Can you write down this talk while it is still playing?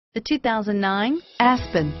The 2009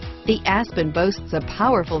 Aspen. The Aspen boasts a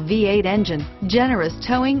powerful V8 engine, generous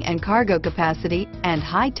towing and cargo capacity, and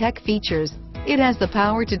high-tech features. It has the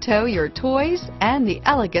power to tow your toys and the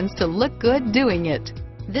elegance to look good doing it.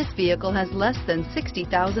 This vehicle has less than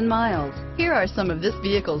 60,000 miles. Here are some of this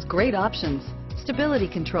vehicle's great options: stability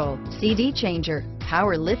control, CD changer,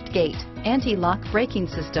 power lift gate, anti-lock braking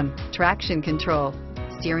system, traction control,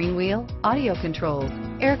 steering wheel audio controls,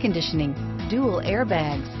 air conditioning, dual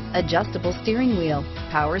airbags, adjustable steering wheel,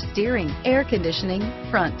 power steering, air conditioning,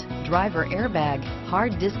 front, driver airbag,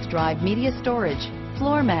 hard disk drive media storage,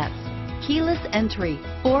 floor mats, keyless entry,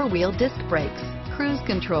 four-wheel disc brakes, cruise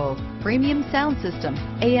control, premium sound system,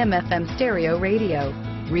 AM/FM stereo radio,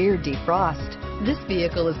 rear defrost. This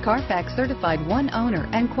vehicle is Carfax certified one owner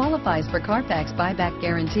and qualifies for Carfax buyback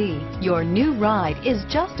guarantee. Your new ride is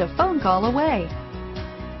just a phone call away.